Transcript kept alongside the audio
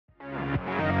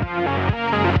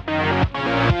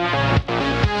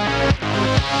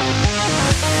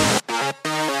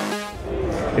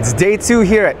It's day 2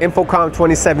 here at InfoComm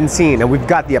 2017, and we've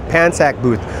got the Apantac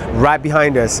booth right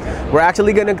behind us. We're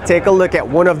actually going to take a look at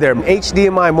one of their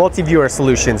HDMI Multiviewer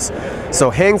solutions. So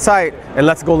hang tight and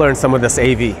let's go learn some of this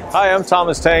AV. Hi, I'm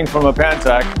Thomas Tang from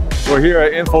Apantac. We're here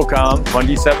at InfoComm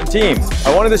 2017.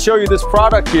 I wanted to show you this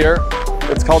product here.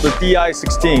 It's called the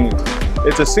DI-16.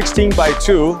 It's a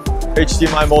 16:2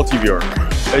 HDMI Multiviewer.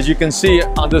 As you can see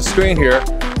on the screen here,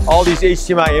 all these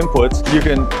HDMI inputs, you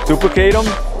can duplicate them,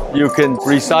 you can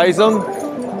resize them,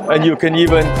 and you can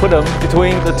even put them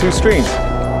between the two screens.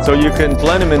 So you can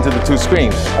blend them into the two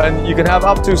screens. And you can have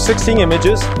up to 16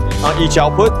 images on each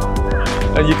output.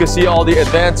 And you can see all the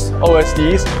advanced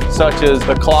OSDs, such as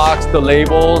the clocks, the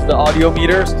labels, the audio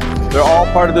meters. They're all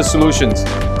part of the solutions.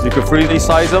 You can freely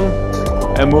size them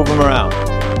and move them around.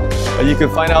 And you can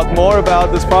find out more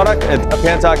about this product at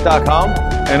Apantac.com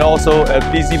and also at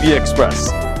BZB Express.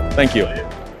 Thank you.